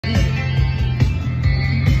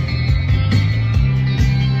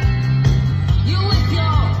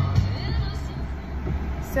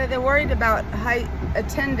they're worried about high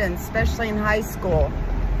attendance, especially in high school.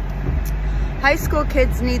 High school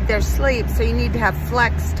kids need their sleep, so you need to have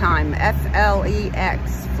flex time,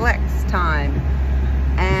 F-L-E-X, flex time.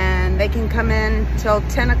 And they can come in till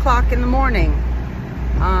 10 o'clock in the morning.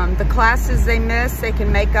 The classes they miss, they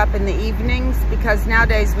can make up in the evenings, because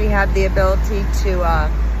nowadays we have the ability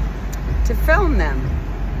to film them.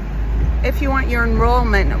 If you want your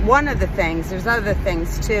enrollment, one of the things, there's other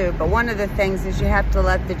things too, but one of the things is you have to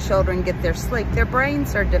let the children get their sleep. Their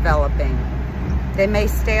brains are developing. They may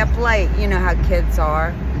stay up late, you know how kids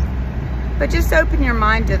are. But just open your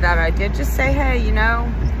mind to that idea. Just say, hey, you know,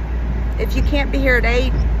 if you can't be here at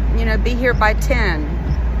 8, you know, be here by 10.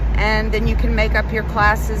 And then you can make up your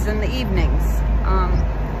classes in the evenings.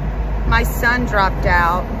 My son dropped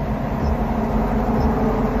out.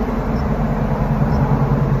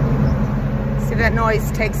 See, that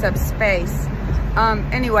noise takes up space.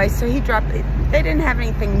 Anyway, so he dropped. They didn't have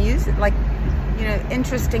anything music, like, you know,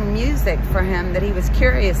 interesting music for him that he was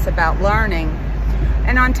curious about learning.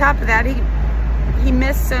 And on top of that, he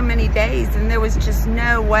missed so many days, and there was just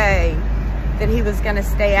no way that he was going to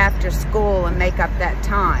stay after school and make up that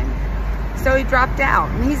time. So he dropped out,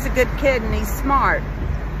 and he's a good kid and he's smart.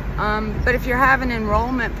 But if you're having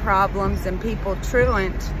enrollment problems and people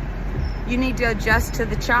truant, you need to adjust to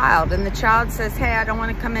the child. And the child says, hey, I don't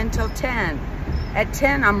want to come in till 10. At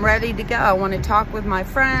 10, I'm ready to go. I want to talk with my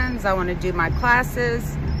friends. I want to do my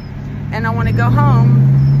classes. And I want to go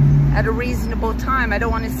home at a reasonable time. I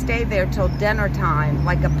don't want to stay there till dinner time,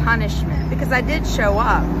 like a punishment. Because I did show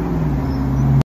up.